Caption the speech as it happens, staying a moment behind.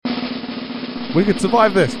We can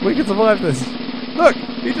survive this. We can survive this. Look,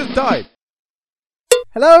 he just died.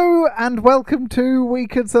 Hello and welcome to We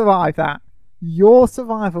Can Survive That, your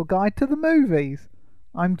survival guide to the movies.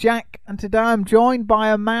 I'm Jack, and today I'm joined by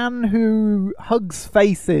a man who hugs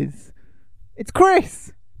faces. It's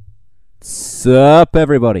Chris. Sup,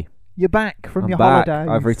 everybody? You're back from your back. holidays.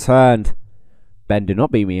 I've returned. Ben did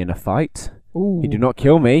not beat me in a fight. Ooh. He did not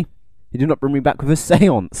kill me. He did not bring me back with a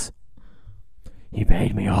seance. He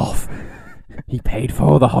paid me off. He paid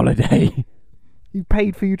for the holiday. He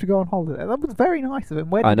paid for you to go on holiday. That was very nice of him.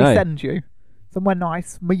 Where I did he know. send you? Somewhere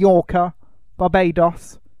nice. Mallorca,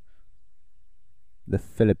 Barbados. The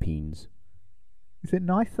Philippines. Is it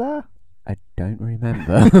nice there? I don't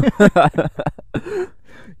remember.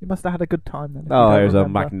 You must have had a good time then. If you Oh, don't it was a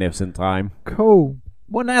remember. magnificent time. Cool.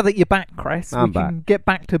 Well, now that you're back, Chris, I'm we can back. get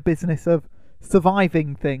back to business of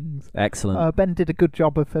surviving things. Excellent. Ben did a good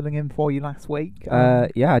job of filling in for you last week.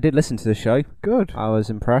 Yeah, I did listen to the show. Good. I was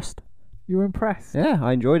impressed. You were impressed? Yeah,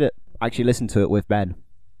 I enjoyed it. I actually listened to it with Ben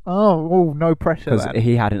Oh, no pressure because then.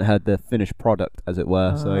 he hadn't heard the finished product, as it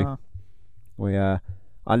were. So Ah. we, I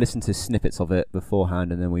listened to snippets of it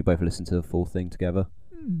beforehand, and then we both listened to the full thing together.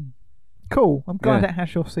 Cool. I'm glad Yeah. it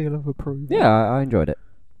has your seal of approval. Yeah, I enjoyed it.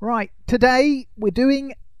 Right. Today, we're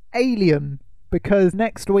doing Alien because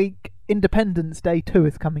next week, Independence Day 2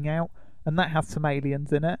 is coming out, and that has some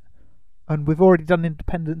aliens in it. And we've already done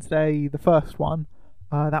Independence Day, the first one.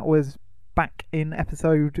 That was back in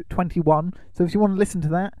episode 21. So if you want to listen to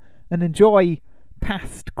that and enjoy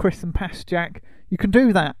past Chris and past Jack, you can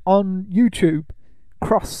do that on YouTube,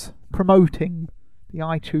 cross-promoting the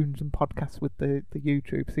iTunes and podcasts with the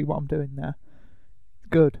YouTube. See what I'm doing there?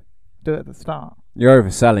 Good. Do it at the start. You're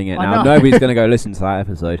overselling it I now. know. Nobody's going to go listen to that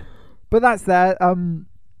episode. But that's there.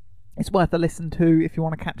 It's worth a listen to if you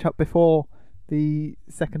want to catch up before the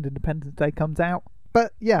second Independence Day comes out.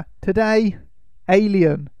 But yeah, today,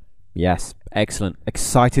 Alien. Yes, excellent.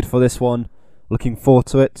 Excited for this one. Looking forward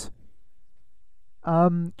to it.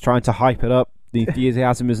 Trying to hype it up. The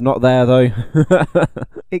enthusiasm is not there, though.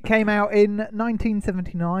 It came out in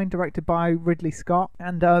 1979, directed by Ridley Scott,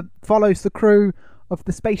 and follows the crew of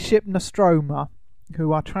the spaceship Nostromo,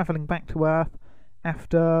 who are travelling back to Earth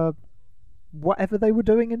after whatever they were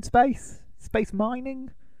doing in space. Space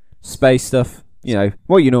mining? Space stuff. You know,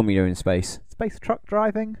 what you normally do in space. Space truck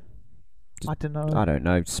driving? I don't know. I don't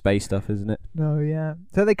know. Space stuff, isn't it? No, yeah.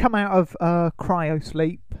 So they come out of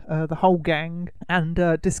cryosleep, the whole gang, and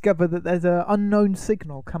discover that there's an unknown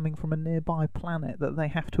signal coming from a nearby planet that they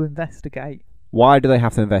have to investigate. Why do they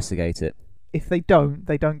have to investigate it? If they don't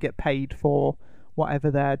get paid for whatever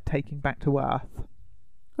they're taking back to Earth.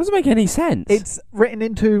 Doesn't make any sense. It's written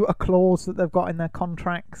into a clause that they've got in their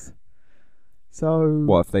contracts. So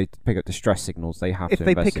What, if they pick up distress signals, they have if to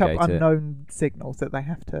they pick investigate up it unknown signals that they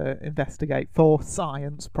have to investigate for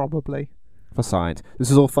science, probably. for science. This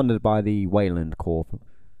is all funded by the Wayland Corp.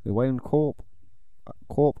 The Wayland Corp?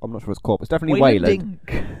 Corp? I'm not sure it's Corp. It's definitely Wayland.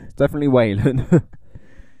 Inc. It's definitely Wayland.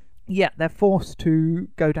 Yeah, they're forced to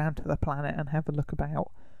go down to the planet and have a look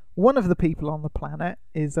about. One of the people on the planet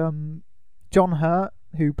is John Hurt,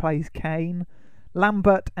 who plays Kane.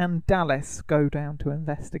 Lambert and Dallas go down to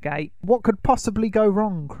investigate. What could possibly go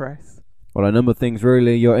wrong, Chris? Well, a number of things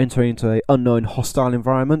really. You're entering into an unknown hostile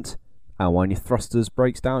environment, and when your thrusters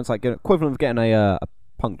breaks down, it's like the equivalent of getting a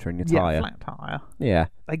puncture in your tyre. Yeah, flat tyre. Yeah.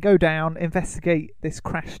 They go down, investigate this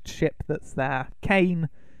crashed ship that's there. Kane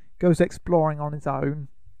goes exploring on his own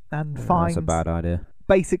and finds That's a bad idea.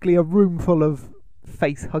 basically a room full of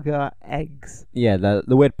facehugger eggs. Yeah, the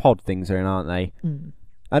weird pod things are in, aren't they?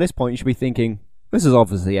 At this point, you should be thinking, this is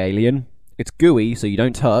obviously alien. It's gooey, so you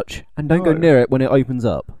don't touch, and don't go No. near it when it opens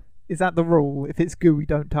up. Is that the rule? If it's gooey,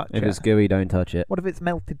 don't touch it. If it's gooey, don't touch it. What if it's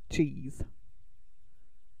melted cheese?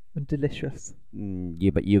 And delicious.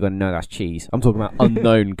 Yeah, but you're going to know that's cheese. I'm talking about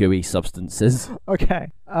unknown gooey substances.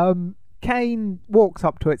 Okay. Kane walks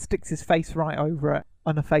up to it, sticks his face right over it,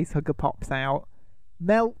 and a facehugger pops out,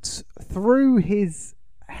 melts through his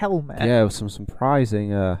helmet. Yeah, with some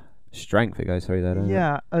surprising strength it goes through there, doesn't it?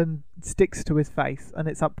 Yeah, and sticks to his face, and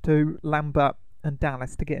it's up to Lambert and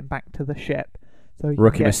Dallas to get him back to the ship. So you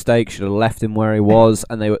Rookie can get... mistake, should have left him where he was,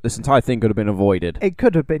 and this entire thing could have been avoided. It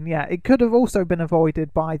could have been, yeah. It could have also been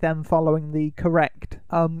avoided by them following the correct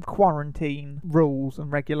quarantine rules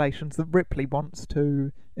and regulations that Ripley wants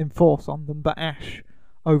to enforce on them, but Ash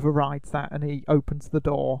overrides that and he opens the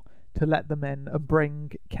door to let them in and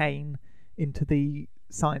bring Kane into the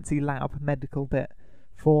sciencey lab medical bit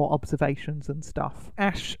for observations and stuff.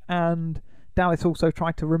 Ash and Dallas also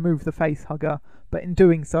tried to remove the facehugger, but in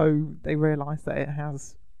doing so they realise that it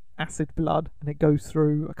has acid blood and it goes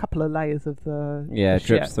through a couple of layers of the Yeah, it ship.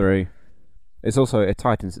 drips through. It's also, it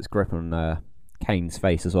tightens its grip on Kane's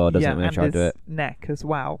face as well, doesn't it, when they and try to do his it? neck as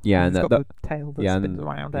well. Yeah, and and it's got the tail that spins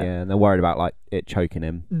around it. Yeah, and they're worried about like it choking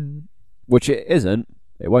him, Mm. which it isn't.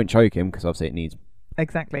 It won't choke him because obviously it needs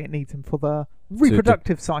Exactly, it needs him for the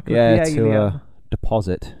reproductive cycle of the alien. to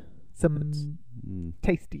deposit Some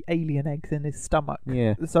tasty alien eggs in his stomach.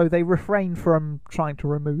 Yeah. So they refrain from trying to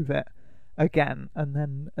remove it again, and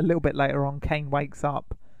then a little bit later on, Kane wakes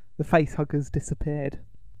up. The facehuggers disappeared,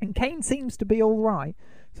 and Kane seems to be all right.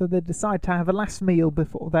 So they decide to have a last meal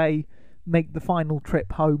before they make the final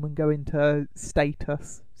trip home and go into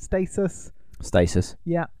stasis. Stasis.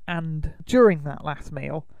 Yeah, and during that last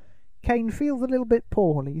meal, Kane feels a little bit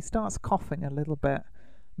poorly. He starts coughing a little bit.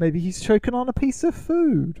 Maybe he's choking on a piece of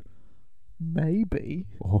food. Maybe.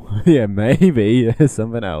 Oh, yeah, maybe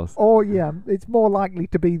something else. Or, yeah, it's more likely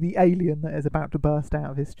to be the alien that is about to burst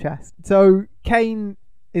out of his chest. So, Kane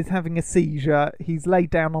is having a seizure. He's laid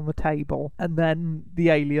down on the table, and then the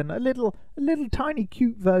alien, a little tiny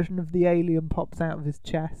cute version of the alien, pops out of his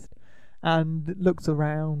chest and looks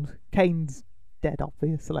around. Kane's dead,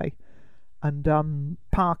 obviously. And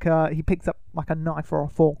Parker, he picks up like a knife or a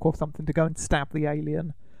fork or something to go and stab the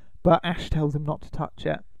alien, but Ash tells him not to touch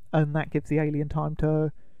it, and that gives the alien time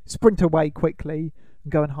to sprint away quickly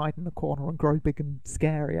and go and hide in the corner and grow big and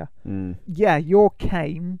scarier. Yeah, you're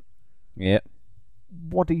Kane. Yep.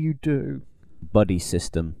 What do you do? Buddy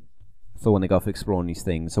system for when they go off exploring these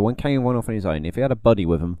things. So when Kane went off on his own, if he had a buddy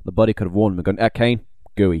with him, the buddy could have warned him and gone, Kane,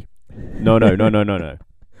 gooey. No.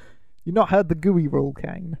 You've not heard the gooey rule,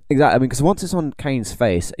 Kane. Exactly, I mean, because once it's on Kane's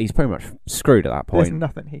face, he's pretty much screwed at that point. There's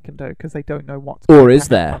nothing he can do because they don't know what's Or going is to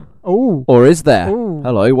there? happen. Oh. Or is there? Ooh.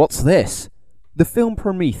 Hello, what's this? The film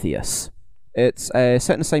Prometheus. It's set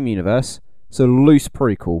in the same universe. It's a loose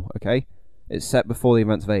prequel, okay? It's set before the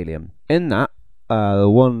events of Alien. In that,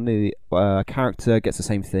 the character gets the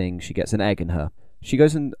same thing. She gets an egg in her. She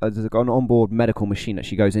goes in, there's got an onboard medical machine that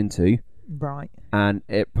she goes into. Right. And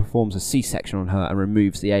it performs a C-section on her and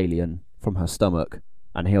removes the alien from her stomach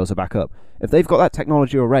and heals her back up. If they've got that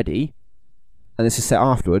technology already, and this is set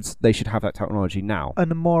afterwards, they should have that technology now.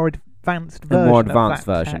 And a more advanced version. A more advanced of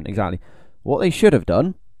that version, tech. exactly. What they should have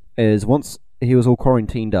done is, once he was all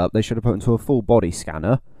quarantined up, they should have put him into a full body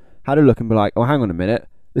scanner, had a look and be like, oh, hang on a minute,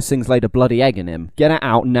 this thing's laid a bloody egg in him. Get it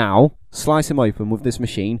out now, slice him open with this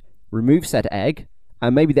machine, remove said egg,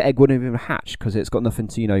 and maybe the egg wouldn't even hatch because it's got nothing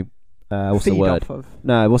to, what's Feed the word? off of.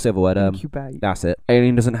 No, what's the other word? Incubate. That's it.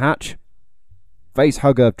 Alien doesn't hatch.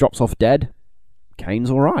 Facehugger drops off dead.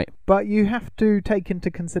 Kane's alright. But you have to take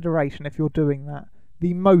into consideration, if you're doing that,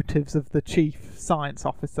 the motives of the chief science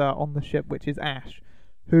officer on the ship, which is Ash,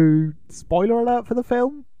 who, spoiler alert for the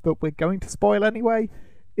film, but we're going to spoil anyway,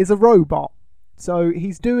 is a robot. So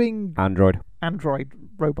he's doing Android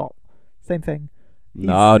robot. Same thing.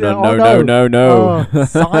 No. Oh,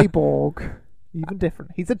 cyborg. Even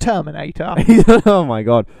different. He's a Terminator. Oh my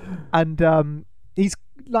god. And he's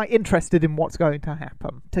like interested in what's going to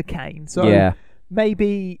happen to Kane. So yeah.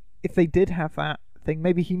 maybe if they did have that thing,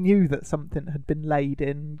 maybe he knew that something had been laid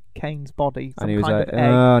in Kane's body, some And he was kind like, of egg,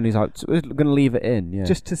 and he's like, we're going to leave it in, yeah.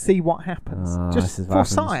 just to see what happens. Just this is for what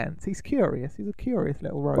happens. science. He's curious. He's a curious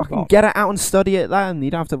little robot. Fucking get it out and study it then.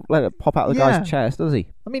 You don't have to let it pop out of the Yeah. guy's chest, does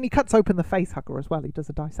he? I mean, he cuts open the facehugger as well. He does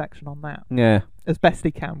a dissection on that Yeah. as best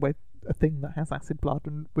he can with a thing that has acid blood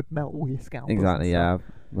and would melt all your scalp. Exactly, yeah.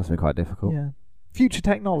 Must be quite difficult. Yeah. Future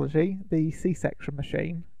technology, the C-section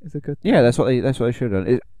machine, is a good thing. Yeah, that's what they should have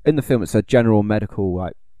done. In the film, it's a general medical,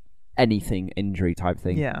 like, anything injury type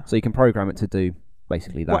thing. Yeah. So you can program it to do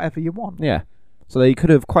basically that. Whatever you want. Yeah. So they could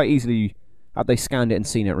have quite easily, had they scanned it and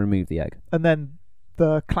seen it, remove the egg. And then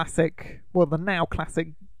the classic, well, the now classic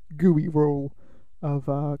gooey rule of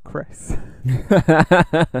Chris.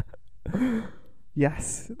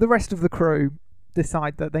 Yes. The rest of the crew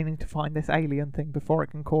decide that they need to find this alien thing before it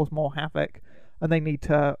can cause more havoc. And they need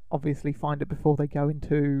to obviously find it before they go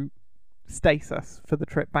into stasis for the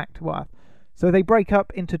trip back to Earth. So they break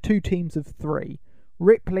up into 2 teams of 3.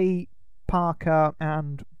 Ripley, Parker,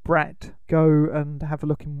 and Brett go and have a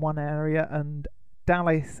look in one area, and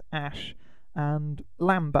Dallas, Ash, and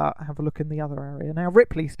Lambert have a look in the other area. Now,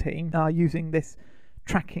 Ripley's team are using this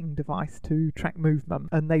tracking device to track movement,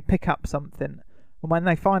 and they pick up something. And when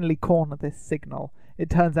they finally corner this signal, it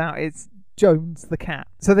turns out it's Jones the cat.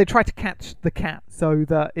 So they try to catch the cat so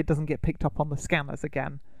that it doesn't get picked up on the scanners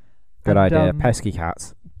again. Good idea. Pesky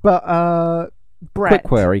cats. But Brett...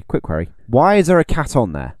 Quick query. Why is there a cat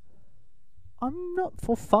on there? I'm not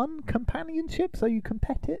for fun companionship, so you can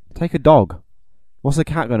pet it. Take a dog. What's the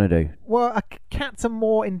cat gonna do? Well, cats are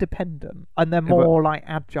more independent and they're Yeah, but- more like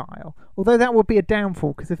agile. Although that would be a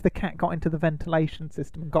downfall because if the cat got into the ventilation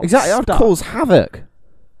system and got Exactly, that would stuck, cause havoc.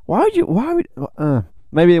 Why would?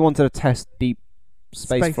 Maybe they wanted to test deep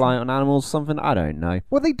space Space- flight on animals, something. I don't know.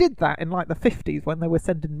 Well, they did that in like the 50s when they were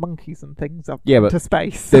sending monkeys and things up Yeah, but into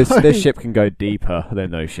space. This ship can go deeper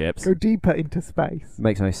than those ships. Go deeper into space.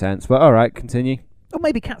 Makes no sense. But all right, continue. Or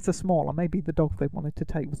maybe cats are smaller. Maybe the dog they wanted to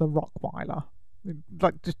take was a Rottweiler.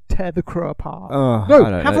 Like, just tear the crew apart. Oh, No, I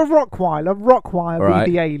don't have know. a Rottweiler. Rottweiler Right.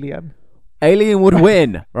 v the alien. Alien would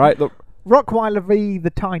win, right? Look, Rottweiler v the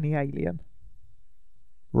tiny alien.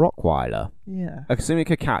 Rottweiler. Yeah. Assuming it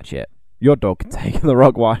could catch it. Your dog could take the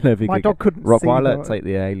Rottweiler if he My could. dog couldn't Rottweiler see take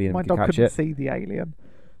the alien My if he dog could catch couldn't it. see the alien.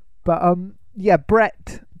 But yeah,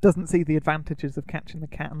 Brett doesn't see the advantages of catching the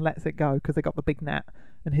cat and lets it go because they got the big net,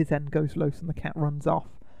 and his end goes loose and the cat runs off.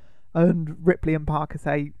 And Ripley and Parker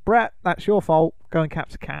say, "Brett, that's your fault. Go and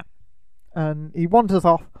catch the cat." And he wanders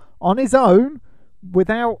off on his own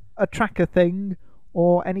without a tracker thing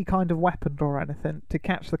or any kind of weapon or anything to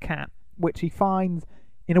catch the cat, which he finds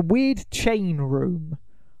in a weird chain room.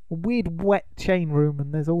 A weird wet chain room,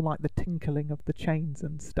 and there's all like the tinkling of the chains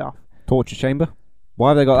and stuff. Torture chamber. Why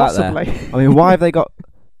have they got Possibly. that there? I mean, why have they got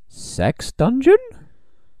sex dungeon?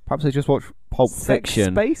 Perhaps they just watched Pulp Sex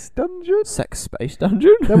Fiction. Space Dungeon? Sex space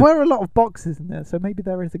dungeon. There were a lot of boxes in there, so maybe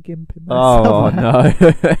there is a gimp in there. Oh somewhere.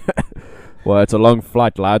 no. Well, it's a long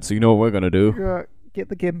flight, lad. So you know what we're gonna do. Get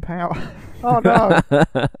the gimp out. Oh no.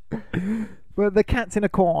 But the cat's in a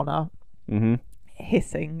corner, Mhm.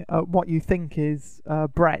 hissing at what you think is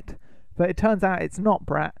Brett. But it turns out it's not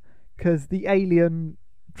Brett, because the alien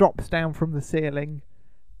drops down from the ceiling.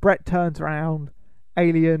 Brett turns around,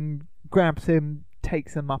 alien grabs him,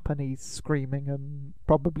 takes him up, and he's screaming and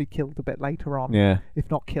probably killed a bit later on. Yeah. If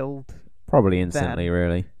not killed. Probably instantly,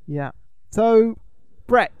 really. Yeah. So,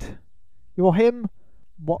 Brett, you're him.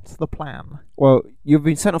 What's the plan? Well, you've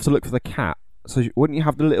been sent off to look for the cat. So wouldn't you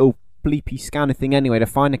have the little bleepy scanner thing anyway to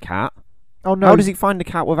find a cat? Oh no. How does he find a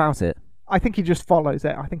cat without it? I think he just follows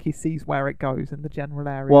it. I think he sees where it goes in the general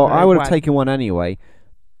area. Well, that I it would have went. taken one anyway.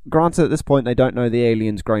 Granted, at this point, they don't know the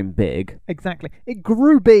alien's grown big. Exactly. It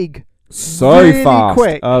grew big. So Really fast.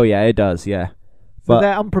 quick. Oh, yeah, it does, yeah. So But-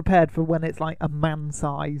 they're unprepared for when it's like a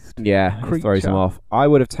man-sized. Yeah, it throws them creature. off. I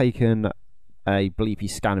would have taken a bleepy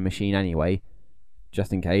scanner machine anyway,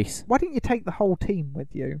 just in case. Why didn't you take the whole team with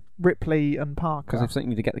you? Ripley and Parker. Because they've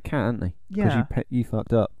something to get the cat, haven't they? Because Yeah. you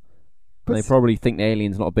fucked up. But They probably think the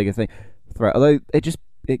alien's not a bigger threat. Although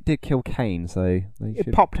it did kill Kane, so they it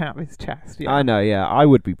should. popped out of his chest. Yeah. I know, yeah. I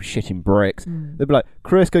would be shitting bricks. Mm. They'd be like,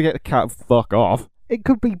 "Chris, go get the cat. Fuck off." It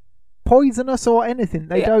could be poisonous or anything.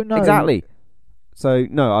 They Yeah, don't know. exactly. So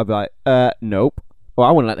no, I'd be like, nope. Well,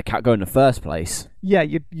 I wouldn't let the cat go in the first place. Yeah,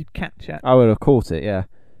 you'd catch it. I would have caught it, yeah.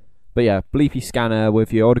 But yeah, bleepy scanner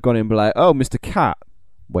with you. I would have gone in and be like, "Oh, Mr. Cat."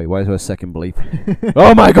 Wait, where's her second bleep?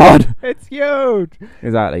 Oh my god! It's huge.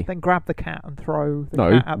 Exactly. Then grab the cat and throw the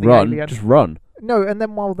No, cat at the run. alien. Just run. No, and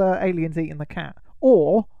then while the alien's eating the cat,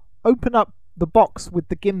 or open up the box with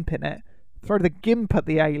the gimp in it, throw the gimp at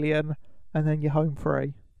the alien, and then you're home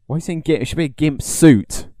free. Why are you saying gimp? It should be a gimp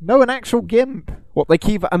suit. No, an actual gimp. What, they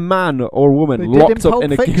keep a man or a woman They did locked in up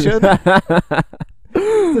in a Pulp Fiction. gimp?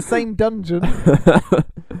 It's the same dungeon.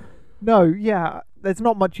 No, yeah, there's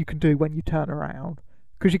not much you can do when you turn around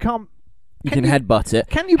because you can't. You Can can you- headbutt it.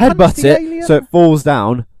 Can you punch Headbutt the it alien? so it falls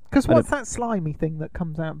down. Because and what's that slimy thing that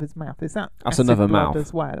comes out of his mouth? Is that That's acid another blood mouth.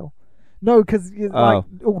 as well? No, because it's like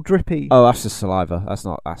all drippy. Oh, that's just saliva. That's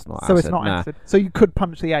not so acid. it's not Nah. acid. So you could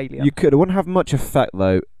punch the alien. You could. It wouldn't have much effect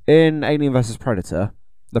though. In Alien vs Predator,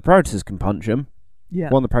 the predators can punch him. yeah.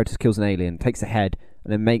 One of the predators kills an alien, takes the head,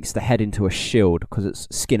 and then makes the head into a shield because its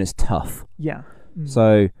skin is tough. Yeah. Mm.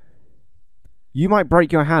 So you might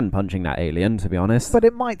break your hand punching that alien, to be honest. But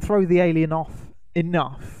it might throw the alien off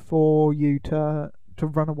enough for you to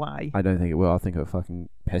run away. I don't think it will. I think it'll fucking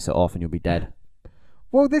piss it off and you'll be dead.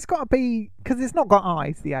 Well, there's got to be, because it's not got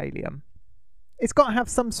eyes, the alien. It's got to have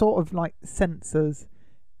some sort of like sensors,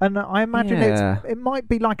 and I imagine Yeah. it might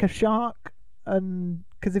be like a shark. And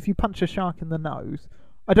because if you punch a shark in the nose,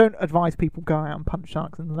 I don't advise people go out and punch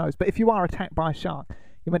sharks in the nose. But if you are attacked by a shark,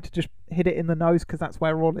 you're meant to just hit it in the nose because that's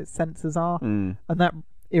where all its sensors are, Mm. and that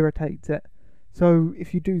irritates it. So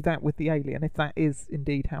if you do that with the alien, if that is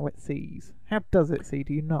indeed how it sees, how does it see?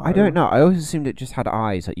 Do you know? I don't know. I always assumed it just had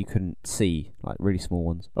eyes that you couldn't see, like really small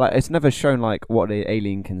ones. Like it's never shown like what the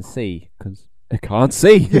alien can see because it can't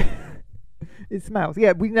see. It smells.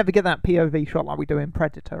 Yeah, we never get that POV shot like we do in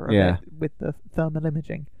Predator of Yeah. it with the thermal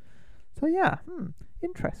imaging. So yeah,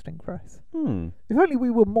 Interesting, Chris. If If only we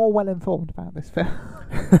were more well informed about this film.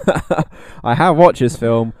 I have watched this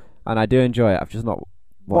film and I do enjoy it. I've just not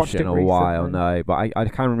watched it in a recently. while, no. But I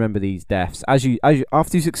can remember these deaths. As you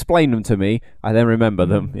after you explain them to me, I then remember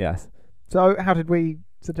them. Yes. So, how did we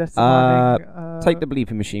suggest Take the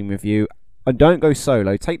bleeping machine with you, and don't go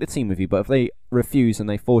solo. Take the team with you. But if they refuse and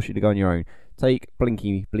they force you to go on your own, take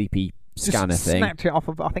Blinky Bleepy scanner just thing. snatch it off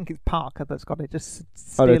of. I think it's Parker that's got it. Just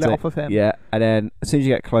steal it off of him. Yeah, and then as soon as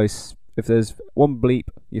you get close, if there's one bleep,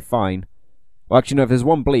 you're fine. Well, actually, no. If there's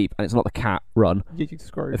one bleep and it's not the cat, run. You're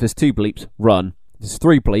screwed. If there's 2 bleeps, run. If there's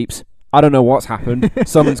 3 bleeps, I don't know what's happened.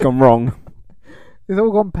 Something's gone wrong. It's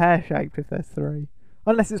all gone pear-shaped if there's 3.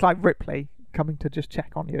 Unless it's like Ripley coming to just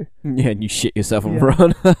check on you. Yeah, and you shit yourself and Yeah.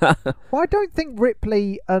 run. Well, I don't think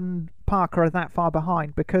Ripley and Parker are that far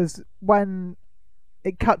behind, because when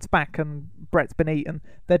it cuts back and Brett's been eaten,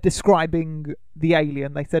 they're describing the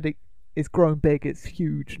alien. They said it's grown big, it's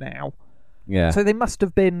huge now. Yeah. So they must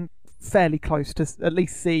have been fairly close to at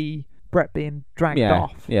least see Brett being dragged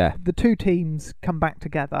off. Yeah. The 2 teams come back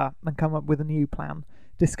together and come up with a new plan,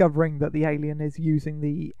 discovering that the alien is using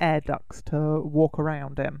the air ducts to walk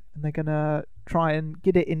around him, and they're going to try and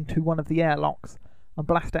get it into one of the airlocks and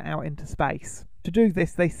blast it out into space. To do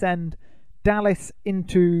this, they send Dallas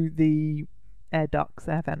into the air ducts,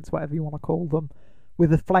 air vents, whatever you want to call them,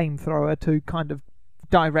 with a flamethrower to kind of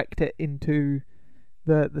direct it into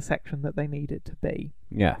the section that they need it to be.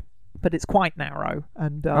 Yeah. But it's quite narrow.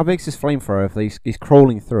 And How big's this flamethrower? If he's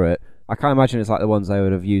crawling through it, I can't imagine it's like the ones they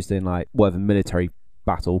would have used in like whatever military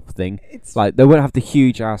battle thing. it's Like they wouldn't have the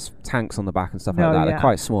huge ass tanks on the back and stuff No, like that. yeah. They're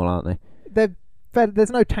quite small, aren't they? there's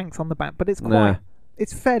no tanks on the back, but it's quite Nah.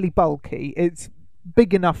 it's fairly bulky. It's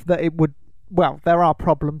big enough that it would. Well, there are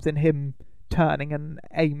problems in him turning and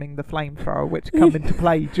aiming the flamethrower, which come into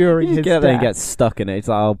play during You his get there and death. get stuck in it. It's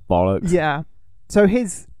like, oh bollocks. Yeah. So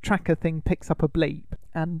his tracker thing picks up a bleep,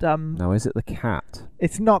 and Now is it the cat?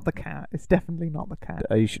 it's not the cat. It's definitely not the cat.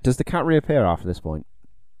 Are you does the cat reappear after this point?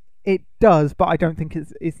 It does, but I don't think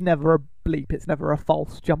it's never a bleep. It's never a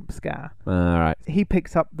false jump scare. All right. He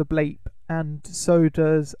picks up the bleep, and so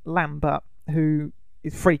does Lambert, who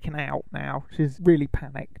is freaking out now. She's really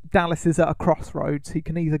panicked. Dallas is at a crossroads. He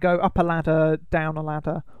can either go up a ladder, down a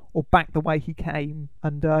ladder, or back the way he came,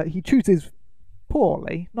 and he chooses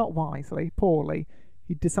poorly, not wisely, poorly.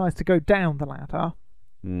 He decides to go down the ladder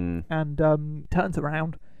and turns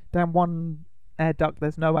around. Down one air duct,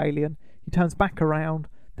 there's no alien. He turns back around.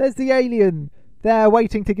 There's the alien there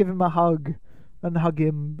waiting to give him a hug and hug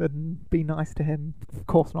him and be nice to him. Of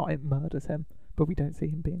course not, it murders him, but we don't see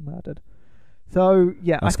him being murdered. So,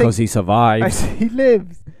 yeah, That's I think because he survived. he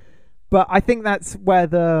lives. But I think that's where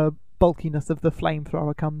the bulkiness of the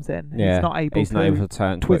flamethrower comes in. Yeah, He's not able able to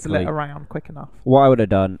turn twizzle quickly. it around quick enough. What I would have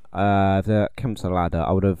done, if they came to the ladder,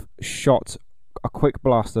 I would have shot a quick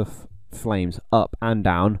blast of flames up and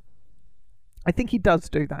down. I think he does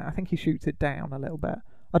do that. I think he shoots it down a little bit.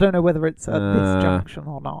 I don't know whether it's at this junction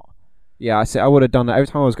or not. Yeah, I see. I would have done that every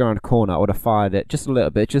time I was going around a corner. I would have fired it just a little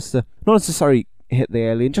bit, just to not necessarily hit the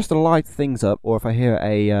alien, just to light things up. Or if I hear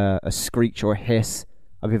a screech or a hiss,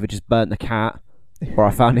 I've either just burnt the cat or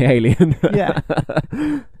I found the alien. Yeah.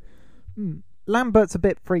 Lambert's a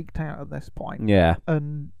bit freaked out at this point. Yeah.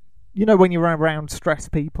 And you know when you're around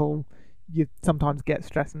stressed people, you sometimes get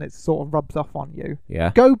stressed and it sort of rubs off on you.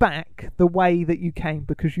 Yeah. Go back the way that you came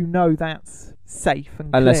because you know that's safe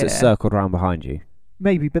and Unless clear. it's circled around behind you.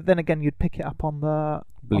 Maybe, but then again you'd pick it up on the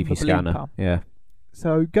Bleepy scanner. bleeper. Yeah.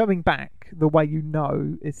 So going back the way you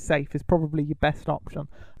know is safe is probably your best option.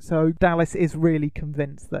 So Dallas is really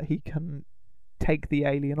convinced that he can take the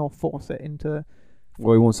alien or force it into...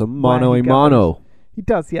 Well, he wants a Where mano he a goes. mano. He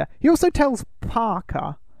does, yeah. He also tells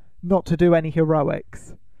Parker not to do any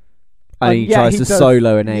heroics. And he yeah, tries he to does.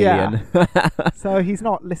 solo an Yeah. alien. So he's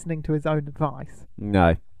not listening to his own advice.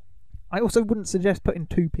 No. I also wouldn't suggest putting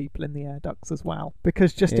 2 people in the air ducts as well,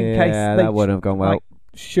 because just in Yeah, case they that wouldn't have gone well. like,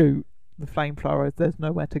 shoot the flamethrower, there's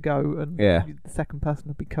nowhere to go, and Yeah. the second person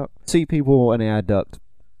would be cooked. 2 people in an air duct,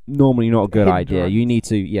 normally not a good idea. Hindrance. You need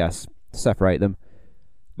to, yes, separate them.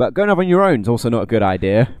 But going up on your own is also not a good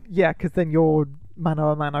idea. Yeah, because then you're mano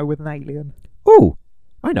a mano with an alien. Ooh,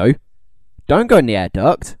 I know. Don't go in the air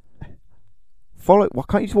duct. Why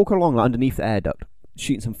can't you just walk along like, underneath the air duct,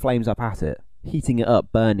 shooting some flames up at it, heating it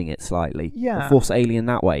up, burning it slightly, Yeah. and force the alien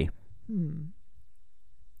that way?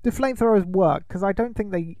 Do flamethrowers work? Because I don't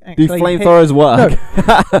think they Do actually flamethrowers work?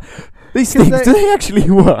 These 'Cause things, do they actually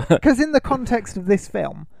work? Because in the context of this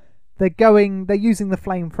film, they're using the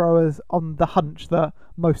flamethrowers on the hunch that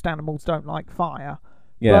most animals don't like fire.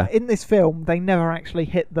 Yeah. But in this film, they never actually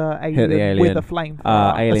hit the alien, alien. with a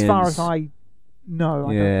flamethrower. As far aliens- as I No,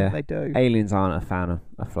 I Yeah. don't think they do. Aliens aren't a fan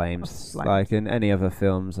of flames. Of flames. Like in any other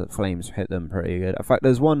films, that flames hit them pretty good. In fact,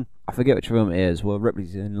 there's one, I forget which film it is, where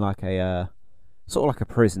Ripley's in like a sort of like a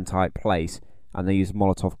prison type place, and they use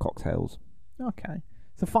Molotov cocktails. Okay.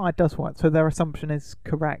 So fire does work, so their assumption is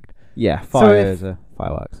correct. Yeah, So fire if- is a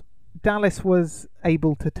fireworks. Dallas was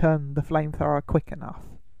able to turn the flamethrower quick enough.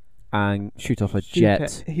 And shoot off a Shoot jet.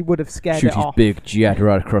 it, he would have scared Shoot it his off. big jet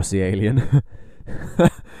right across the alien.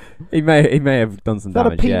 he may have done some Is that a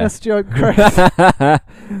damage. Yeah. penis joke, Chris? Well, yeah,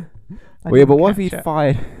 didn't but what if he catch it.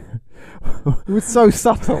 fired? It was so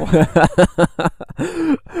subtle.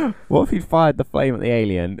 What if he fired the flame at the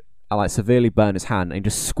alien and like severely burned his hand and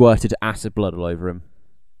just squirted acid blood all over him?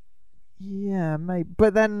 Yeah, maybe.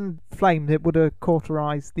 But then flamed, it would have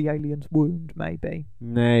cauterized the alien's wound, maybe.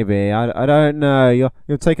 Maybe. I don't know.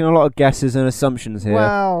 You're taking a lot of guesses and assumptions here.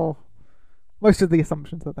 Well, most of the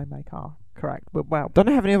assumptions that they make are correct. But well, Don't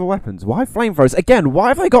they have any other weapons? Why flamethrowers? Again, why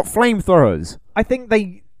have they got flamethrowers? I think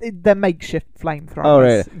they're makeshift flamethrowers. Oh,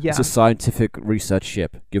 really? Yeah. It's a scientific research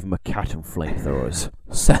ship. Give them a cat and flamethrowers.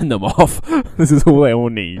 Send them off. This is all they all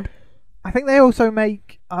need. I think they also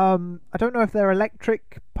make, I don't know if they're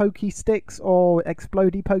electric pokey sticks or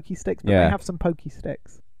explodey pokey sticks, but Yeah. they have some pokey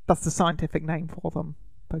sticks. That's the scientific name for them,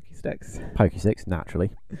 pokey sticks. Pokey sticks,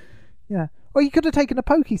 naturally. Yeah. Or you could have taken a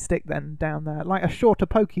pokey stick then down there, like a shorter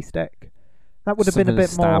pokey stick. That would have been a Something to bit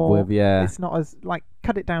stab more. with, yeah. It's not as like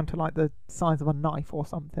cut it down to like the size of a knife or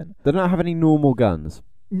something. They don't have any normal guns.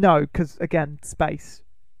 No, because again, space.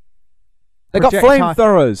 They got Projectile-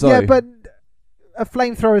 flamethrowers, though. Yeah, but a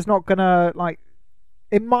flamethrower is not gonna like.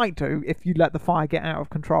 It might do if you let the fire get out of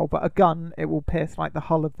control, but a gun, it will pierce like the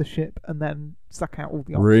hull of the ship and then suck out all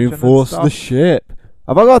the oxygen. Reinforce and the stuff. ship.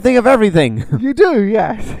 Have I got to think of everything? You do,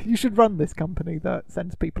 yes. You should run this company that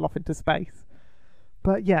sends people off into space.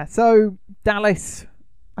 But yeah, so Dallas,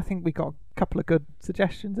 I think we got a couple of good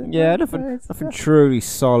suggestions in Yeah, there. nothing truly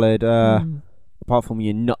solid. Mm. Apart from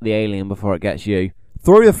you nut the alien before it gets you.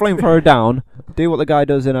 Throw the flamethrower down. Do what the guy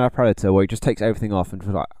does in Predator, where he just takes everything off and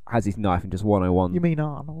just, like has his knife and just 101. You mean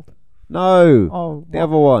Arnold? No, Oh, the what?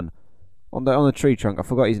 other one on the tree trunk. I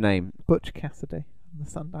forgot his name. Butch Cassidy and the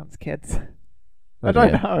Sundance Kids. Oh, I don't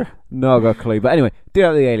dear. know. No, I got a clue. But anyway, do that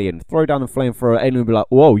to the alien. Throw down the flamethrower. Alien will be like,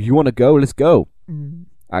 "Whoa, you want to go? Let's go." Mm.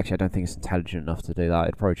 Actually, I don't think it's intelligent enough to do that.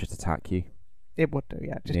 It'd probably just attack you. It would do,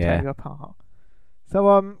 yeah. Just Yeah. tear you apart.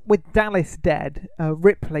 So, with Dallas dead,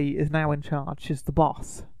 Ripley is now in charge. She's the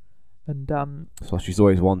boss. And, That's what she's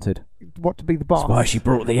always wanted. what to be the boss? That's why she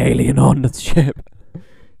brought the alien on the ship.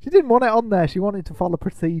 She didn't want it on there. She wanted to follow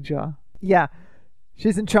procedure. Yeah.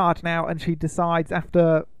 She's in charge now, and she decides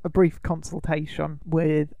after a brief consultation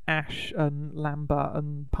with Ash and Lambert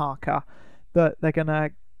and Parker that they're going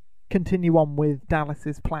to continue on with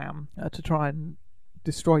Dallas's plan to try and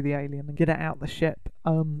destroy the alien and get it out the ship.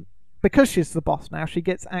 Because she's the boss now, she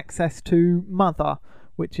gets access to Mother,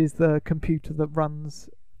 which is the computer that runs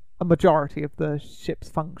a majority of the ship's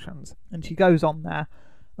functions. And she goes on there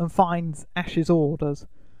and finds Ash's orders,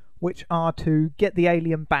 which are to get the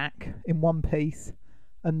alien back in one piece,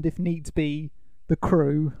 and if needs be, the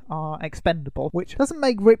crew are expendable, which doesn't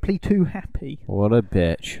make Ripley too happy What a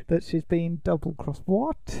bitch. that she's been double-crossed.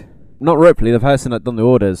 What? Not Ripley, the person that done the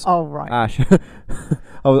orders. Oh, right. Ash.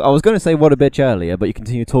 I was going to say what a bitch earlier, but you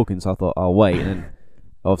continued talking, so I thought I'll wait, and then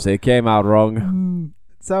obviously it came out wrong.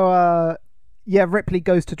 So, yeah, Ripley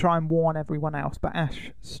goes to try and warn everyone else, but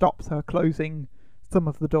Ash stops her, closing some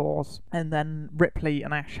of the doors, and then Ripley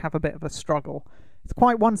and Ash have a bit of a struggle. It's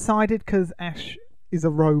quite one-sided because Ash is a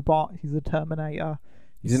robot, he's a Terminator.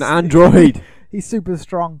 He's an android. He's super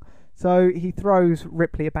strong, so he throws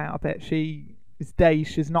Ripley about a bit. She is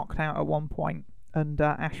dazed, she's knocked out at one point, and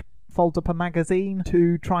Ash folds up a magazine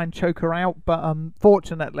to try and choke her out, but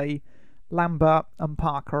fortunately Lambert and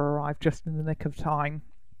Parker arrive just in the nick of time,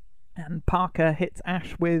 and Parker hits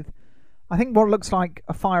Ash with, I think, what looks like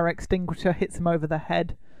a fire extinguisher, hits him over the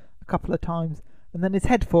head a couple of times, and then his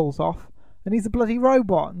head falls off, and he's a bloody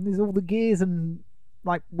robot, and there's all the gears and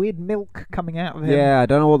like weird milk coming out of him. Yeah, I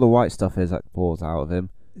don't know what the white stuff is that pours out of him.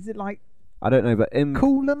 Is it like I don't know, but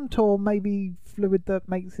coolant or maybe fluid that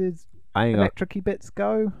makes his I ain't got electric-y bits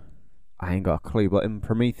go? a clue. But in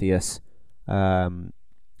Prometheus,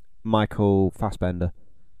 Michael Fassbender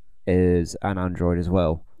is an android as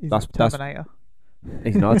well. He's That's- a Terminator.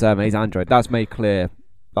 He's not a Terminator, he's android. That's made clear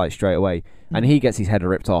like straight away. And he gets his head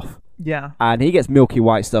ripped off. Yeah. And he gets milky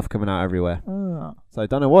white stuff coming out everywhere. Ah. So I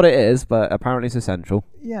don't know what it is, but apparently it's essential.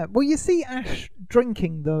 Yeah. Well, you see Ash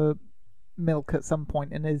drinking the milk at some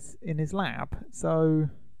point in his lab, so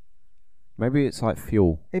Maybe it's like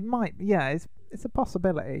fuel. it might. Yeah, it's a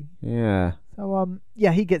possibility. Yeah. So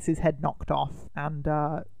yeah, he gets his head knocked off, and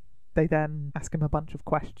they then ask him a bunch of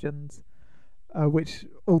questions, which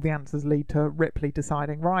all the answers lead to Ripley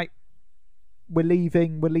deciding, right, we're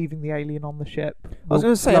leaving the alien on the ship. I was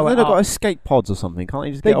going to say, have they not got escape pods or something? Can't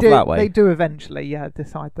they just get off do, that way? They do eventually, yeah,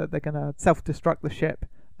 decide that they're going to self-destruct the ship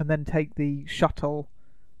and then take the shuttle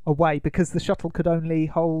away, because the shuttle could only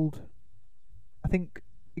hold, I think,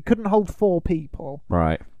 it couldn't hold 4 people.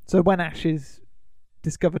 Right. So when Ash is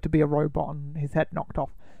discovered to be a robot and his head knocked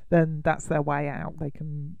off, then that's their way out. They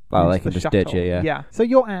can Well, use they can the just ditch shuttle. it, yeah. Yeah. So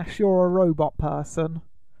you're Ash, you're a robot person.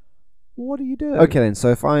 What do you do? Okay then, so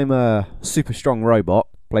if I'm a super strong robot,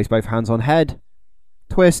 place both hands on head,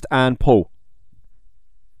 twist and pull.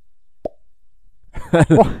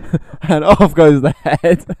 And off goes the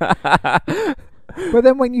head. But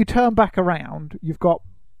then when you turn back around, you've got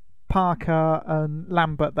Parker and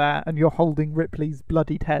Lambert there, and you're holding Ripley's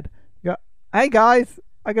bloodied head. You go, hey guys,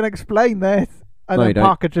 I can explain this. And No, you then don't.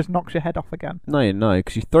 Parker just knocks your head off again. No,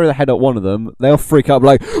 because you throw the head at one of them, they'll freak up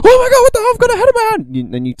like, oh my god, what the hell, I've got a head of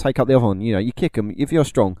man! Then you take up the other one, you kick them, if you're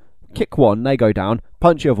strong, kick one, they go down,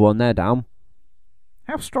 punch the other one, they're down.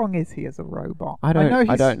 How strong is he as a robot? I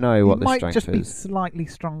don't know what the might strength just be is. slightly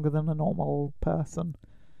stronger than a normal person.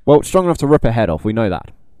 Well, strong enough to rip a head off, we know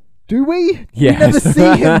that. Do we? Yes. We never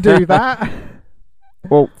see him do that.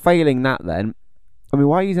 Well, failing that then, I mean,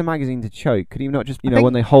 why use a magazine to choke? Could he not just, I think-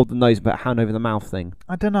 when they hold the nose but hand over the mouth thing?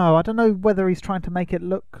 I don't know. I don't know whether he's trying to make it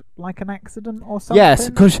look like an accident or something. Yes,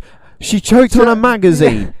 because she choked on a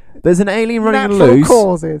magazine. There's an alien running Natural loose,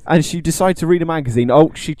 causes. and she decided to read a magazine.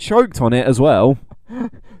 Oh, she choked on it as well.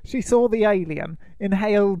 She saw the alien,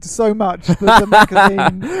 inhaled so much that the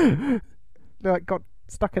magazine got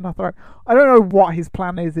stuck in her throat. I don't know what his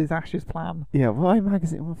plan is Ash's plan. Yeah, why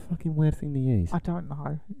magazine? What a fucking weird thing to use. I don't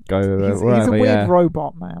know. Go, He's a weird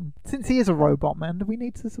robot man. Since he is a robot man, do we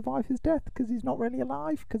need to survive his death because he's not really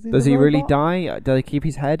alive? Does he really die? Do they keep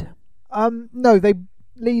his head? No, they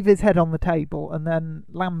leave his head on the table, and then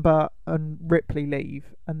Lambert and Ripley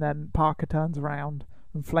leave, and then Parker turns around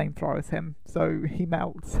and flamethrowers him, so he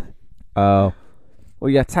melts. Oh. Well,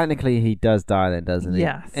 yeah, technically he does die then, doesn't he?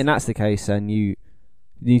 Yes. And that's the case, then you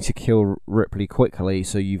need to kill Ripley quickly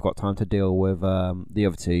so you've got time to deal with the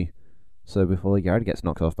other two. So before the guard gets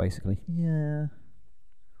knocked off, basically. Yeah.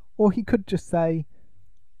 Or he could just say,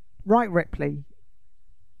 right, Ripley,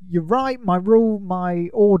 you're right, my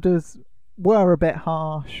orders were a bit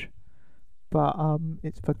harsh, but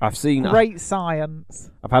it's for great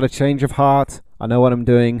science. I've had a change of heart. I know what I'm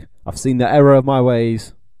doing. I've seen the error of my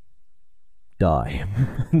ways. Die.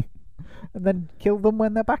 And then kill them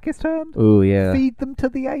when their back is turned? Oh, yeah. Feed them to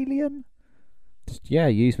the alien? Yeah,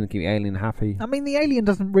 use them to keep the alien happy. I mean, the alien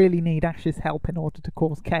doesn't really need Ash's help in order to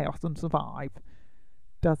cause chaos and survive,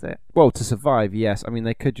 does it? Well, to survive, yes. I mean,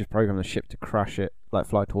 they could just program the ship to crash it, like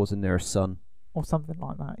fly towards the nearest sun. Or something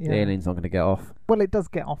like that, yeah. The alien's not going to get off. Well, it does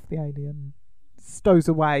get off, the alien. Stows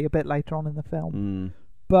away a bit later on in the film. Mm.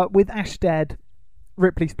 But with Ash dead,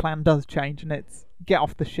 Ripley's plan does change, and it's get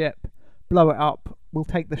off the ship, blow it up, we'll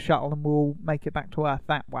take the shuttle and we'll make it back to Earth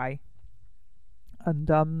that way. And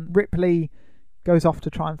Ripley goes off to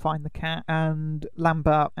try and find the cat, and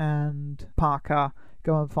Lambert and Parker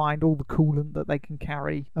go and find all the coolant that they can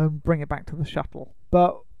carry and bring it back to the shuttle.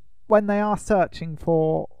 But when they are searching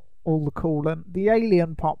for all the coolant, the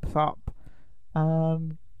alien pops up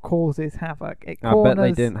and causes havoc. I bet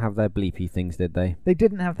they didn't have their bleepy things, did they? They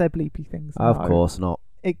didn't have their bleepy things. Of no. course not.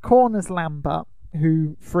 It corners Lambert,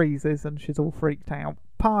 who freezes and she's all freaked out.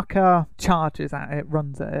 Parker charges at it,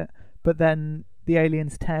 runs at it, but then the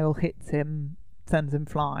alien's tail hits him, sends him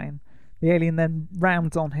flying. The alien then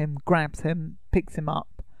rounds on him, grabs him, picks him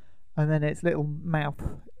up, and then its little mouth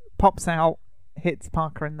pops out, hits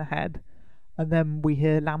Parker in the head, and then we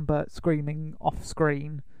hear Lambert screaming off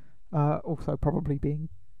screen, also probably being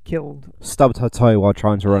killed. Stubbed her toe while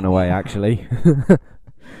trying to run away, actually.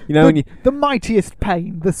 You know, the mightiest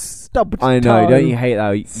pain, the stubbed toe. I know, don't you hate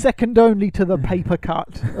that? Second only to the paper cut.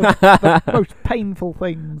 Of the most painful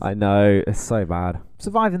things. I know, it's so bad.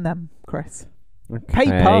 Surviving them, Chris.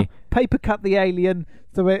 Okay. Paper cut the alien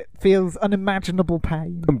so it feels unimaginable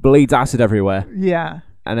pain. And bleeds acid everywhere. Yeah.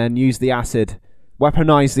 And then use the acid,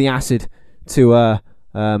 weaponize the acid to,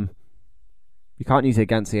 you can't use it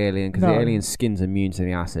against the alien because the alien's skin's immune to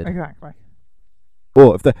the acid. Exactly.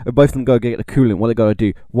 Or if both of them go get the coolant, what they got to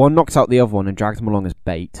do? One knocks out the other one and drags them along as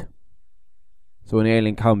bait. So when the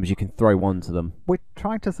alien comes, you can throw one to them. We're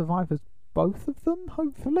trying to survive as both of them,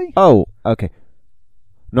 hopefully. Oh, okay.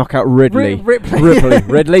 Knock out Ridley. Ripley.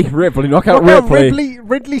 Knock out Ripley.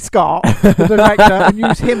 Ridley Scott, the director, and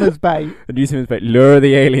use him as bait. And use him as bait. Lure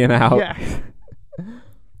the alien out. Yeah.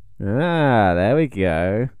 Ah, there we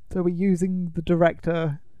go. So we're using the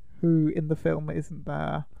director who in the film isn't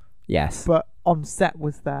there, Yes. but on set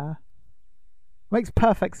was there. Makes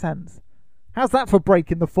perfect sense. How's that for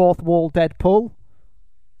breaking the fourth wall, Deadpool?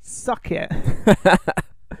 Suck it.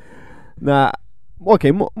 Nah.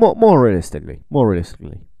 Okay, more realistically. More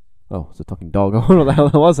realistically. Oh, it's a talking dog. I don't know what the hell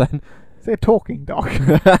that was then. Is it a talking dog?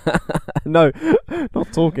 No,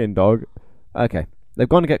 not talking dog. Okay, they've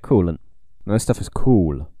gone to get coolant. No, this stuff is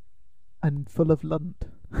cool. And full of lunt.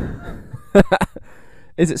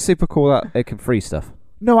 Is it super cool that it can freeze stuff?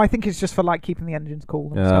 No, I think it's just for like keeping the engines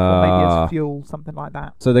cool and stuff, or maybe Ah. it's fuel, something like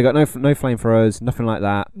that. So they got no flamethrowers, nothing like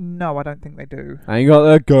that. No, I don't think they do. And you got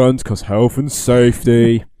their guns, cause health and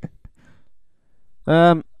safety.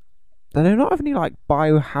 They do not have any like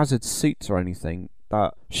biohazard suits or anything.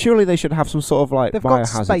 That surely they should have some sort of like They've got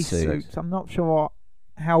biohazard space suit. suits. I'm not sure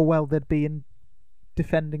how well they'd be in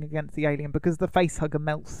defending against the alien because the face hugger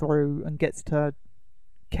melts through and gets to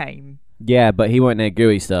Kane. Yeah, but he won't near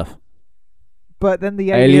gooey stuff. But then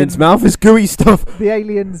the Alien's mouth is gooey stuff. the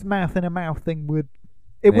alien's mouth in a mouth thing would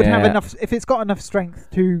have Yeah. enough, if it's got enough strength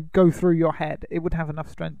to go through your head, it would have enough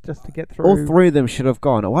strength just to get through. All three of them should have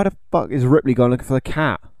gone. Why the fuck is Ripley going looking for the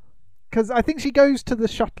cat? Because I think she goes to the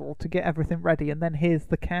shuttle to get everything ready and then hears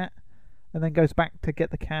the cat and then goes back to get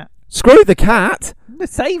the cat. Screw the cat!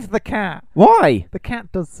 Save the cat! Why? The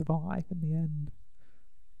cat does survive in the end.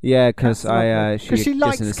 Yeah, because Because she she gets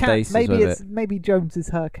likes in the cats. stasis Maybe with it. maybe Jones is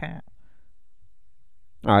her cat.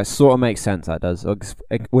 Alright, sort of makes sense, that does.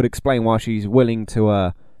 It would explain why she's willing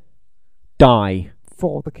to die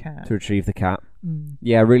For the cat. to retrieve the cat. Mm.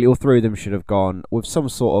 Yeah, really, all three of them should have gone with some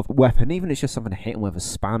sort of weapon, even if it's just something to hit him with a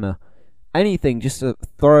spanner. Anything, just to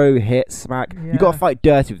throw, hit, smack. Yeah. You got to fight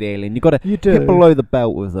dirty with the alien. You got to You do. hit below the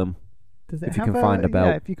belt with them. Does it if you have can find a belt.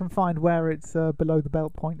 Yeah, if you can find where it's below the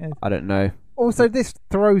belt point is. I don't know. Also, this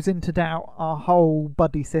throws into doubt our whole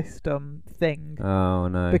buddy system thing. Oh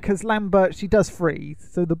no. Because Lambert, she does freeze,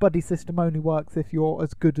 so the buddy system only works if you're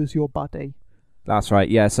as good as your buddy. That's right.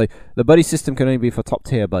 Yeah. So the buddy system can only be for top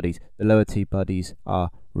tier buddies. The lower tier buddies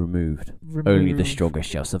are removed. Only the Remove- strongest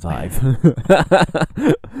shall survive.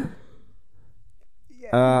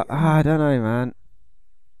 Yeah, I don't know, man.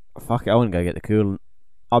 Fuck it, I want to go get the coolant.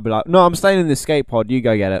 I'll be like, no, I'm staying in the escape pod. You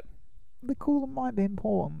go get it. The coolant might be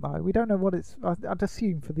important though. We don't know what it's. I'd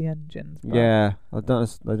assume for the engines. But Yeah, I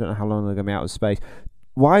don't know how long they're gonna be out of space.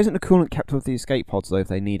 Why isn't the coolant kept with the escape pods though? If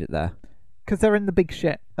they need it there, because they're in the big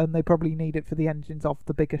ship and they probably need it for the engines of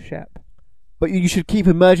the bigger ship. but you should keep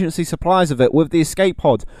emergency supplies of it with the escape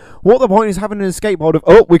pods. What the point is having an escape pod of?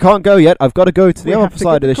 Oh, we can't go yet. I've got to go to We the have other to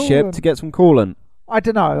side get of the the ship coolant. to get some coolant. I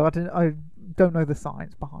don't know. I don't know the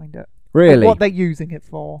science behind it. Really? Or what they're using it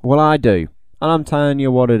for. Well, I do, and I'm telling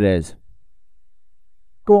you what it is.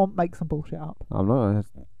 Go on, make some bullshit up. I'm not.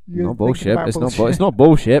 You're Not thinking bullshit. about It's not. bullshit. It's not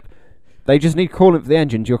bullshit. They just need coolant for the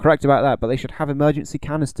engines. You're correct about that, but they should have emergency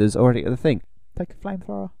canisters already at the thing. Take a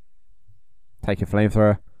flamethrower. Take a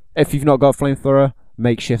flamethrower. If you've not got a flamethrower,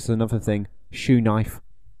 makeshift's another thing. Shoe knife.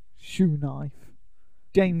 Shoe knife.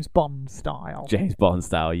 James Bond style. James Bond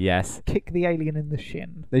style, yes. Kick the alien in the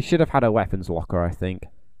shin. They should have had a weapons locker, I think.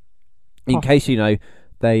 In Oh. case,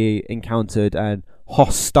 they encountered an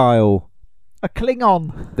hostile A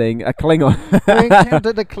Klingon. thing. A Klingon. We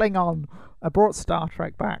encountered a Klingon. I brought Star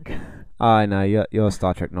Trek back. I know, your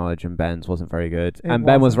Star Trek knowledge and Ben's wasn't very good. It And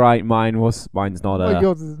Ben was wasn't. right, mine's not Well,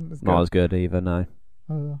 yours isn't as good. not as good either, no.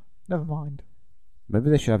 Never mind. Maybe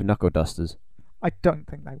they should have knuckle dusters. I don't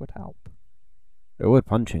think they would help. It would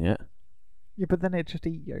punching it. Yeah, but then it'd just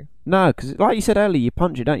eat you. No, because like you said earlier, you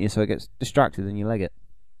punch it, don't you? So it gets distracted and you leg it.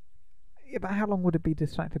 Yeah, but how long would it be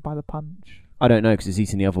distracted by the punch? I don't know because it's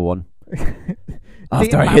eating the other one. It's After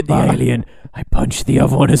eating I hit the Lambert. alien, I punched the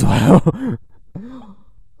other one as well.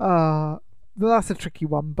 That's a tricky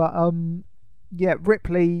one, but yeah,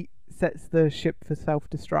 Ripley sets the ship for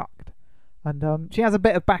self-destruct, and she has a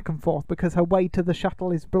bit of back and forth because her way to the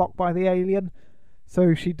shuttle is blocked by the alien,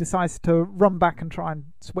 so she decides to run back and try and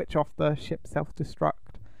switch off the ship self-destruct,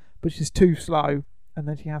 but she's too slow, and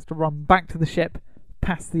then she has to run back to the ship,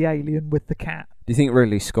 past the alien with the cat. Do you think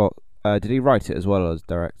Ridley Scott did he write it as well as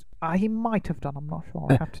direct? He might have done. I'm not sure.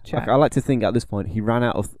 I have to check. I like to think at this point he ran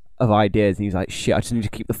out of ideas and he's like, shit, I just need to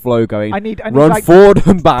keep the flow going. I need Run like, forward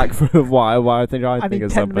and back for a while I think I need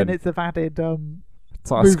of 10 something. minutes of added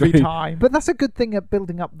Task movie screen. time. But that's a good thing at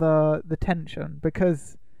building up the tension,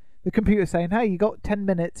 because the computer's saying, hey, you got 10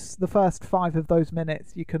 minutes. The first 5 of those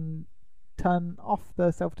minutes you can turn off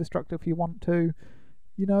the self-destruct if you want to,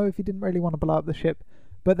 if you didn't really want to blow up the ship.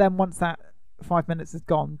 But then once that 5 minutes is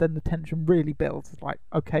gone, then the tension really builds. It's like,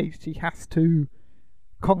 okay, she has to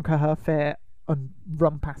conquer her fear and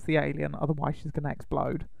run past the alien, otherwise she's going to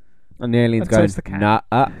explode. And the alien's And so going, is the cat.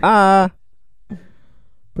 nah,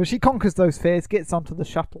 But she conquers those fears, gets onto the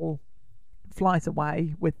shuttle, flies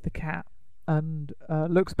away with the cat, and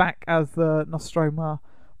looks back as the Nostromo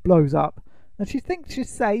blows up. And she thinks she's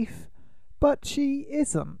safe, but she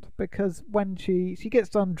isn't, because when she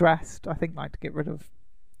gets undressed, I think like to get rid of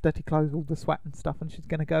dirty clothes, all the sweat and stuff, and she's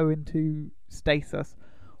going to go into stasis.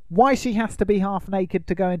 Why she has to be half naked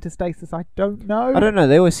to go into stasis, I don't know. I don't know.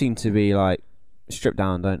 They always seem to be like stripped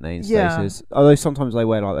down, don't they? In Yeah. stasis. Although sometimes they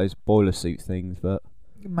wear like those boiler suit things, but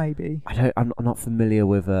Maybe. I'm not familiar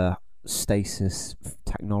with stasis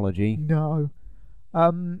technology. No.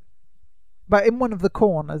 But in one of the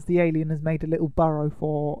corners, the alien has made a little burrow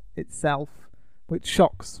for itself, which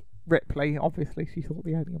shocks Ripley. Obviously, she thought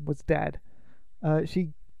the alien was dead. She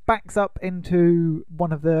backs up into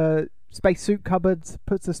one of the spacesuit cupboards,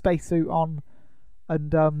 puts a spacesuit on,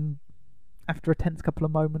 and after a tense couple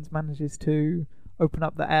of moments, manages to open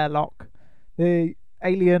up the airlock. The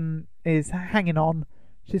alien is hanging on.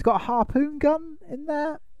 She's got a harpoon gun in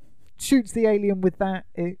there. Shoots the alien with that.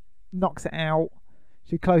 It knocks it out.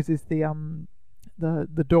 She closes the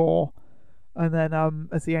door, and then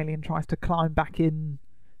as the alien tries to climb back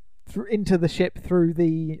into the ship through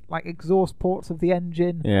the like exhaust ports of the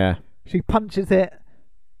engine, Yeah. she punches it.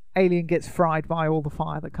 Alien gets fried by all the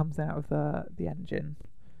fire that comes out of the engine,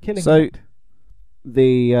 killing So- it.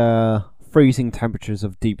 The freezing temperatures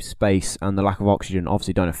of deep space and the lack of oxygen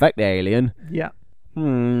obviously don't affect the alien. Yeah.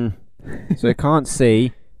 So it can't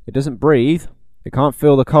see, it doesn't breathe, it can't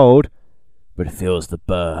feel the cold, but it feels the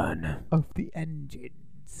burn. Of the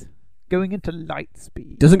engines going into light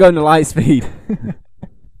speed. Doesn't go into light speed.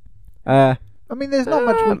 I mean, there's not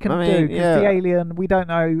much we can I do mean, because yeah. the alien, we don't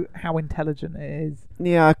know how intelligent it is.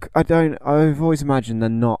 Yeah, I've always imagined they're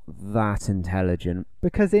not that intelligent.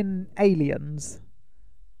 Because in Aliens,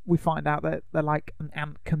 we find out that they're like an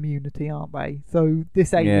ant community, aren't they? So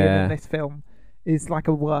this alien Yeah. in this film is like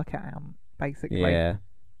a worker ant, basically. Yeah.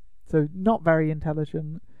 So not very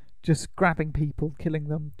intelligent, just grabbing people, killing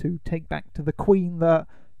them to take back to the queen that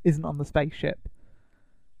isn't on the spaceship.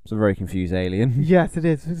 It's a very confused alien. Yes, it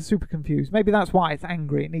is. It's super confused. Maybe that's why it's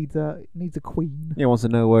angry. It needs a queen. He wants to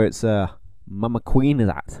know where its Mama Queen is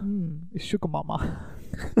at. It's Sugar Mama.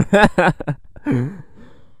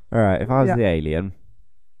 Alright, if I was Yeah. the alien,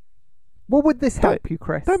 What would this Don't- help you,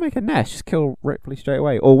 Chris? don't make a nest, just kill Ripley straight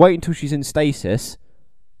away. Or wait until she's in stasis,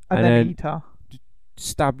 and and then then- eat her.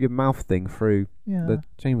 stab your mouth thing through Yeah. the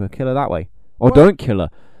chamber, kill her that way. Or Well- don't kill her.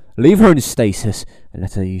 Leave her in stasis and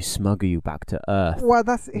let her smuggle you back to Earth. Well,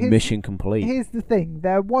 Mission complete. Here's the thing.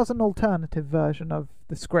 There was an alternative version of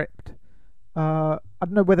the script. I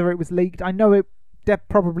don't know whether it was leaked. I know it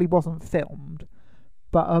probably wasn't filmed.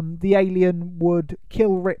 But the alien would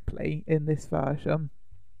kill Ripley in this version,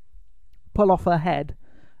 pull off her head,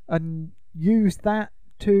 and use that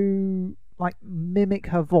to like mimic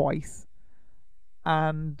her voice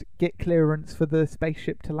and get clearance for the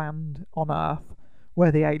spaceship to land on Earth,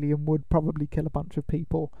 where the alien would probably kill a bunch of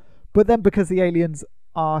people. But then because the aliens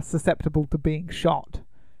are susceptible to being shot,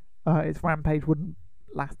 its rampage wouldn't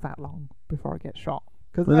last that long before it gets shot.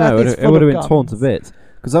 Because No, it would have been torn to bits.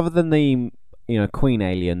 Because other than the Queen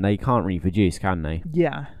alien, they can't reproduce, can they?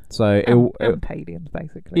 Yeah, So ant aliens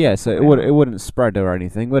basically. yeah, so it wouldn't spread or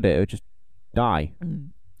anything, would it? It would just die.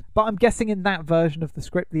 But I'm guessing in that version of the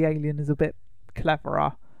script, the alien is a bit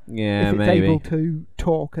cleverer Yeah, if it's maybe able to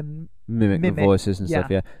talk and mimic the voices and stuff.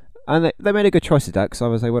 Yeah, and they made a good choice of that because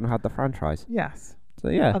otherwise they wouldn't have had the franchise. yes, So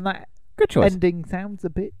yeah, and that good choice. ending sounds a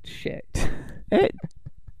bit shit. It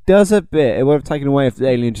does a bit. It would have taken away if the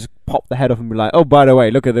alien just popped the head off and be like, "Oh, by the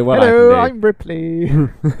way, look at the what Hello, I I'm Ripley.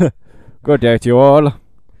 can do." Good day to you all.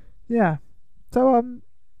 Yeah. So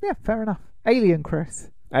yeah, fair enough. Alien, Chris.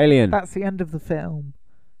 Alien. That's the end of the film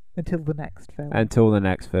until the next film. Until the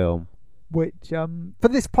next film. Which for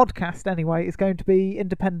this podcast anyway is going to be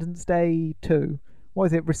Independence Day 2. What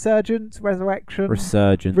is it? Resurgence, Resurrection,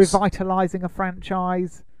 Resurgence. revitalizing a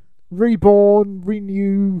franchise, reborn,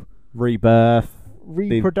 renew, Rebirth.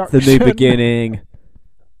 reproduction. The new beginning.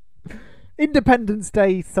 Independence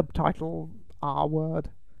Day subtitle R word,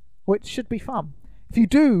 which should be fun. If you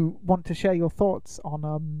do want to share your thoughts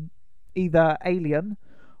on either Alien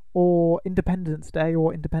or Independence Day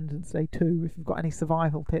or Independence Day 2, if you've got any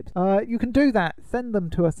survival tips, you can do that. Send them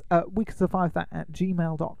to us at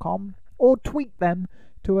wecouldssurvivethat@gmail.com or tweet them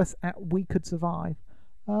to us at wecouldssurvive.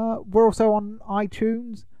 We're also on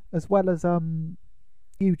iTunes as well as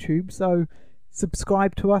YouTube, so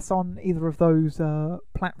subscribe to us on either of those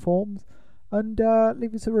platforms and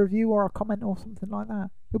leave us a review or a comment or something like that.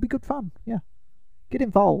 It'll be good fun. Yeah, get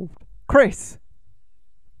involved. Chris,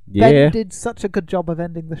 Yeah, Ben did such a good job of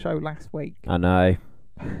ending the show last week. I know.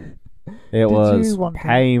 It you was want to-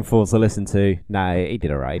 painful to listen to. No, he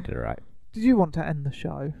did alright. Did you want to end the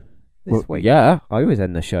show this week Yeah, I always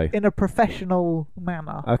end the show. in a professional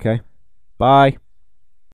manner? Okay. Bye.